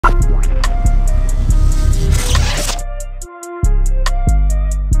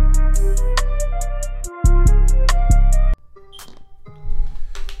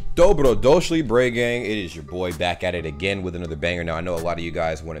Dobro došli, Bray Gang. It is your boy back at it again with another banger. Now, I know a lot of you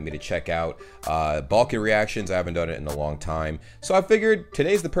guys wanted me to check out Balkan reactions. I haven't done it in a long time. So I figured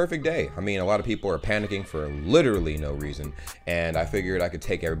today's the perfect day. I mean, a lot of people are panicking for literally no reason. And I figured I could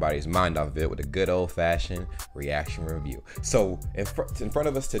take everybody's mind off of it with a good old-fashioned reaction review. So in front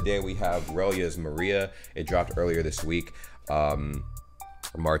of us today, we have Relja's Maria. It dropped earlier this week.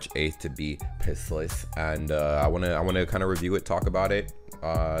 March 8th to be precise, and I want to kind of review it, talk about it,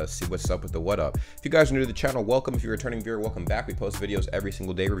 see what's up with the what up. If you guys are new to the channel, welcome. If you're a returning viewer, welcome back. We post videos every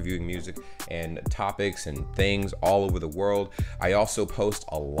single day reviewing music and topics and things all over the world. I also post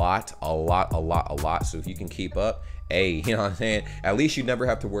a lot, so if you can keep up, hey, you know what I'm saying, at least you never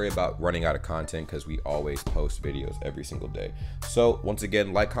have to worry about running out of content because we always post videos every single day. So once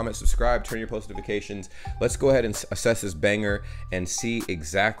again, like, comment, subscribe, turn your post notifications. Let's go ahead and assess this banger and see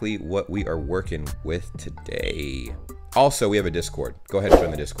exactly what we are working with today. Also, we have a Discord. Go ahead and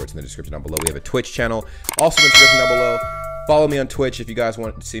join the Discord. It's in the description down below. We have a Twitch channel, also in the description down below. Follow me on Twitch if you guys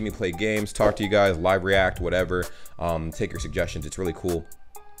want to see me play games, talk to you guys, live react, whatever. Take your suggestions. It's really cool.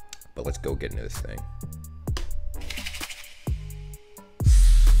 But let's go get into this thing.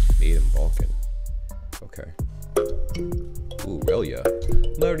 Made in Balkan. Okay. Ooh, Relja.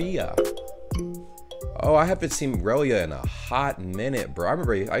 Maria. Oh, I haven't seen Relja in a hot minute, bro. I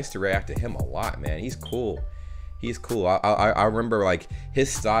remember I used to react to him a lot, man. He's cool. He's cool. I remember, like,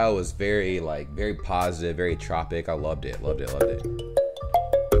 his style was very positive, very tropic. I loved it. Loved it.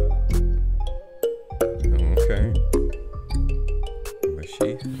 Okay. Where's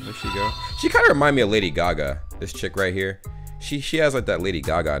she go? She kind of remind me of Lady Gaga. This chick right here. She has like that Lady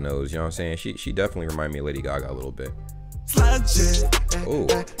Gaga nose, you know what I'm saying? She definitely remind me of Lady Gaga a little bit. Ooh.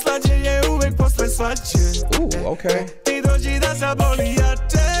 Ooh, okay.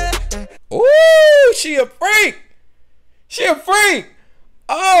 Ooh, she a freak. She a freak.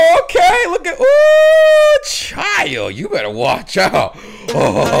 Oh, okay. Look at, ooh, child, you better watch out.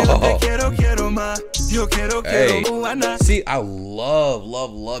 Oh. Hey, see, I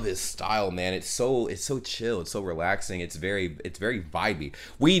love his style, man. It's so chill, it's so relaxing. It's very vibey.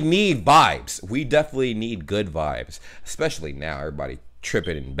 We need vibes. We definitely need good vibes, especially now. Everybody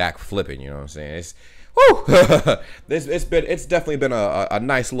tripping and back flipping. You know what I'm saying? It's whoo. it's definitely been a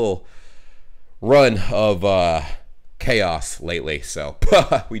nice little run of chaos lately, so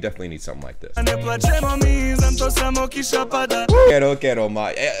we definitely need something like this.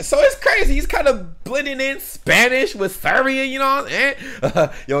 So it's crazy, he's kind of blending in Spanish with Serbian, you know what I'm saying?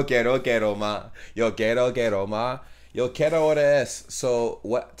 Yo quiero ma, yo quiero ma, yo quiero hora es. So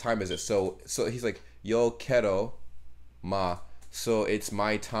what time is it? So he's like, yo quiero ma, so it's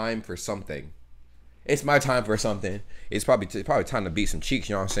my time for something. It's my time for something. It's probably time to beat some cheeks,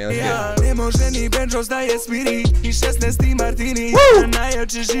 you know what I'm saying? Let's get it. Woo!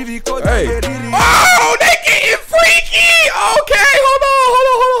 Hey. Oh, they getting freaky! Okay,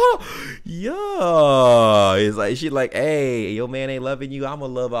 hold on. Yo, it's like, she like, hey, your man ain't loving you, I'ma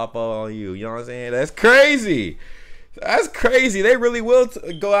love up on you. You know what I'm saying? That's crazy. That's crazy. They really will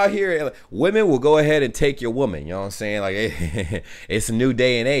go out here and women will go ahead and take your woman. You know what I'm saying? Like, it's a new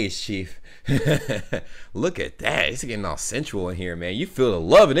day and age, chief. Look at that. It's getting all sensual in here, man. You feel the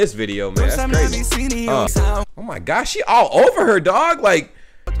love in this video, man. That's crazy. Oh my gosh, she all over her, dog. Like,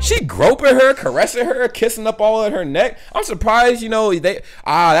 she groping her, caressing her, kissing up all of her neck. I'm surprised, you know,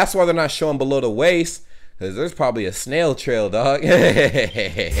 that's why they're not showing below the waist. Cause there's probably a snail trail, dog. Ooh,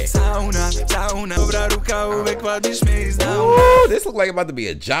 this look like about to be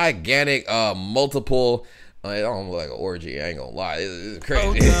a gigantic, multiple. I don't look like an orgy. I ain't gonna lie. This is crazy.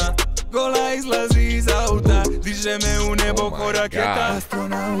 Oh my God.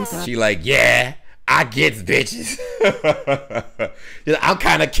 She like, yeah, I get bitches. I'm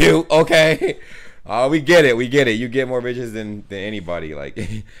kind of cute, okay. We get it. You get more bitches than anybody. Like,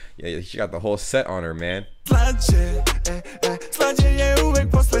 yeah, she got the whole set on her, man.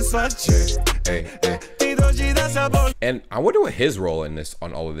 Hey. And I wonder what his role in this,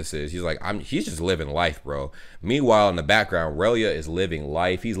 on all of this is. He's like, he's just living life, bro. Meanwhile, in the background, Relja is living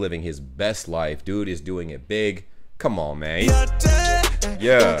life. He's living his best life. Dude is doing it big. Come on, man.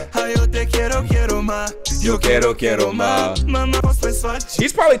 Yeah.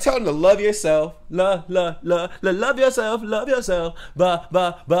 He's probably telling to love yourself. Love yourself. Ba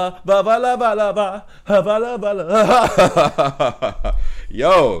ba ba ba ba la ba la ba ba la ba la.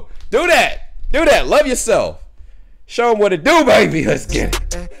 Yo, do that. Love yourself. Show him what to do, baby. Let's get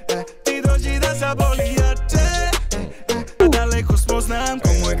it.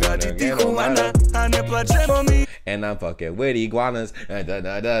 and I'm fucking with iguanas.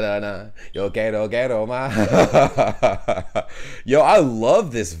 Yo quiero más. Yo, I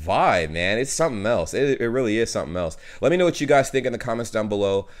love this vibe, man. It's something else. It really is something else. Let me know what you guys think in the comments down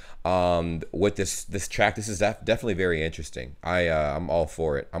below. With this track, this is definitely very interesting. I'm all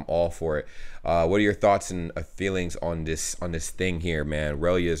for it. I'm all for it. What are your thoughts and feelings on this thing here, man?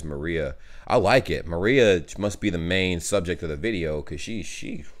 Relja's Maria. I like it. Maria must be the main subject of the video, because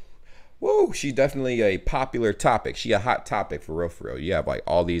she's definitely a popular topic. She a hot topic for real. You have like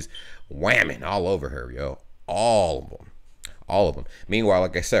all these whamming all over her, yo. All of them. Meanwhile,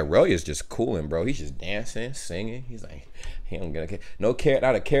 like I said, Relja's just cooling, bro. He's just dancing, singing. He's like, he don't get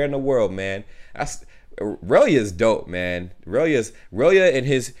not a care in the world, man. Relja's dope, man. Relja in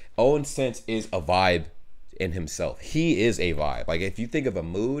his own sense is a vibe in himself. He is a vibe. Like, if you think of a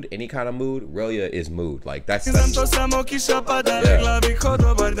mood, any kind of mood, Relja is mood. Like that's yeah.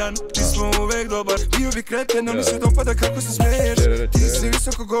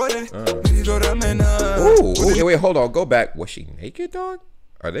 Ooh, okay, wait, hold on, go back. Was she naked, dog?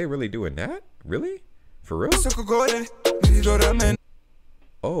 Are they really doing that? Really? For real?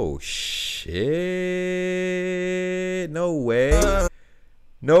 Oh shit. No way.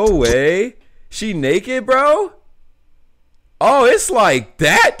 No way. She naked, bro? Oh, it's like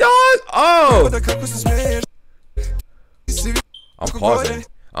that, dog? Oh. I'm pausing.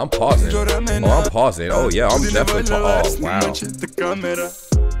 Oh, I'm pausing. Oh, yeah, I'm definitely pausing. Oh,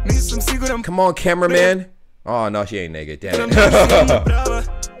 wow. Come on, cameraman. Oh, no, she ain't naked. Damn it.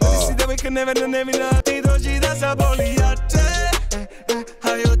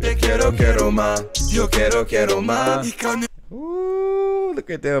 Ooh, look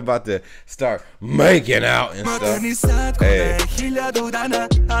at them about to start making out and stuff. Hey.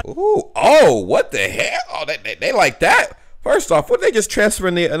 Ooh, oh, what the hell? Oh, they like that? First off, what they just transfer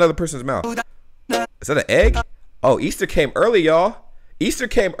in another person's mouth? Is that an egg? Oh, Easter came early, y'all. Easter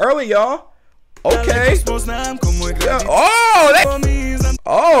came early, y'all. Okay. Yeah.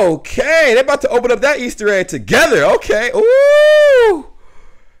 Oh, okay. They about to open up that Easter egg together. Okay. Ooh.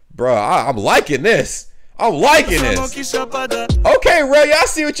 Bro, I'm liking this. I'm liking this. Okay, Relja, I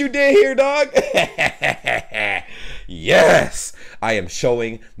see what you did here, dog. Yes. I am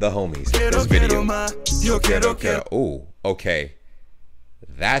showing the homies this video. Ooh, okay.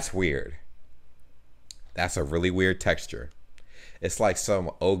 That's weird. That's a really weird texture. It's like some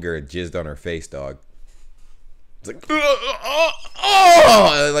ogre jizzed on her face, dog. It's like,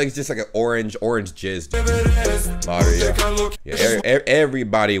 like it's just like an orange jizz. Maria. Yeah,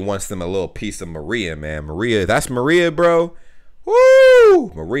 everybody wants them a little piece of Maria, man. Maria, that's Maria, bro.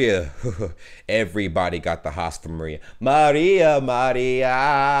 Woo! Maria. Everybody got the hots for Maria. Maria.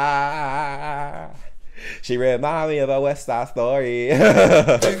 She reminded me of a West Side Story.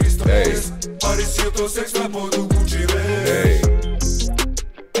 Hey. Hey.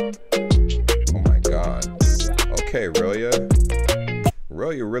 Okay, Relja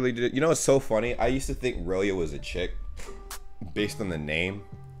really did it. You know, it's so funny. I used to think Relja was a chick based on the name.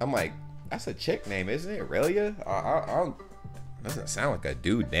 I'm like, that's a chick name, isn't it? Relja? Doesn't sound like a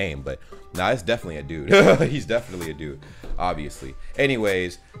dude name, but nah, it's definitely a dude. He's definitely a dude, obviously.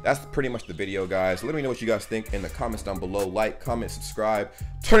 Anyways, that's pretty much the video, guys. Let me know what you guys think in the comments down below. Like, comment, subscribe,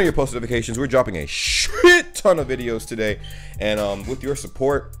 turn on your post notifications. We're dropping a shit ton of videos today, and with your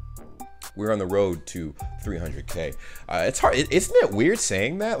support, we're on the road to 300K. It's hard. Isn't it weird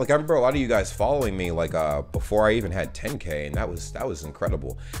saying that? Like, I remember a lot of you guys following me like before I even had 10K, and that was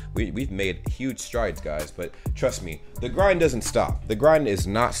incredible. We've made huge strides, guys. But trust me, the grind doesn't stop. The grind is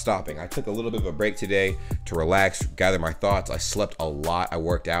not stopping. I took a little bit of a break today to relax, gather my thoughts. I slept a lot. I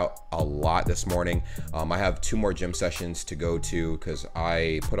worked out a lot this morning. I have 2 more gym sessions to go to because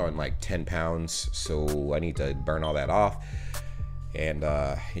I put on like 10 pounds, so I need to burn all that off. And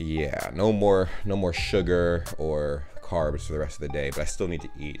yeah, no more sugar or carbs for the rest of the day, but I still need to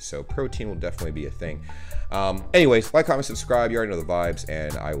eat, so protein will definitely be a thing. Anyways, like, comment, subscribe. You already know the vibes,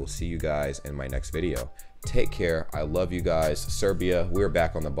 and I will see you guys in my next video. Take care. I love you guys. Serbia, we're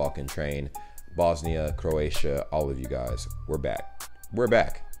back on the Balkan train. Bosnia, Croatia, all of you guys, we're back. We're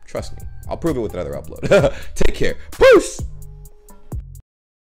back. Trust me. I'll prove it with another upload. Take care. Peace.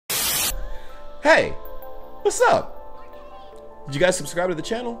 Hey, what's up? Did you guys subscribe to the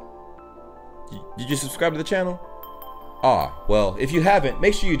channel? Did you subscribe to the channel? Well, if you haven't,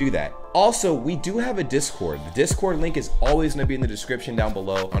 make sure you do that. Also, we do have a Discord. The Discord link is always going to be in the description down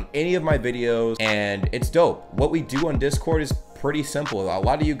below on any of my videos, and it's dope. What we do on Discord is pretty simple. A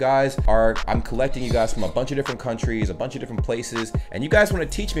lot of you guys are, I'm collecting you guys from a bunch of different countries, a bunch of different places, and you guys want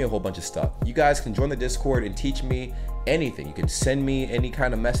to teach me a whole bunch of stuff. You guys can join the Discord and teach me anything. You can send me any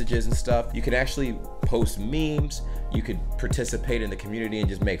kind of messages and stuff. You can actually post memes. You could participate in the community and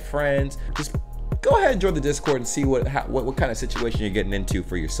just make friends. Just go ahead and join the Discord and see what kind of situation you're getting into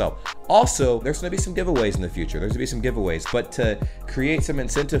for yourself. Also, there's gonna be some giveaways in the future. There's gonna be some giveaways, but to create some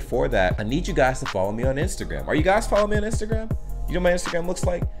incentive for that, I need you guys to follow me on Instagram. Are you guys following me on Instagram? You know what my Instagram looks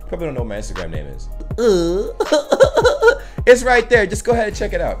like? You probably don't know what my Instagram name is. It's right there. Just go ahead and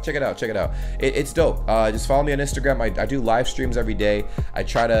check it out. Check it out. Check it out. It's dope. Just follow me on Instagram. I do live streams every day. I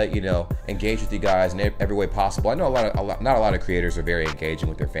try to, you know, engage with you guys in every way possible. I know not a lot of creators are very engaging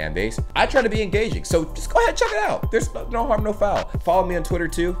with their fan base. I try to be engaging. So just go ahead and check it out. There's no harm, no foul. Follow me on Twitter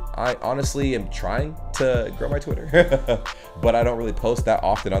too. I honestly am trying to grow my Twitter, but I don't really post that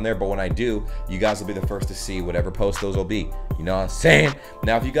often on there. But when I do, you guys will be the first to see whatever post those will be. You know what I'm saying?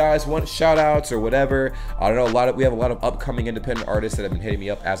 Now, if you guys want shout outs or whatever, I don't know, we have a lot of upcoming independent artists that have been hitting me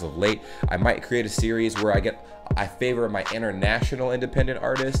up as of late. I might create a series where I favor my international independent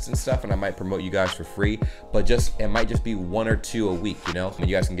artists and stuff, and I might promote you guys for free, but it might just be 1 or 2 a week, you know, and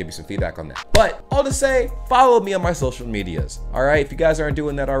you guys can give me some feedback on that. But all to say, follow me on my social medias. All right, if you guys aren't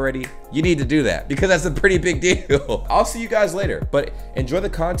doing that already, you need to do that because that's a pretty big deal. I'll see you guys later, but enjoy the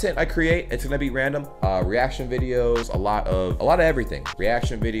content I create. It's gonna be random reaction videos, a lot of everything.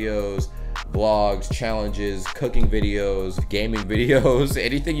 Reaction videos, vlogs, challenges, cooking videos, gaming videos,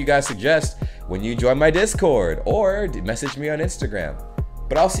 anything you guys suggest when you join my Discord or message me on Instagram.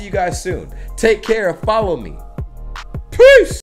 But I'll see you guys soon. Take care. Follow me. Peace.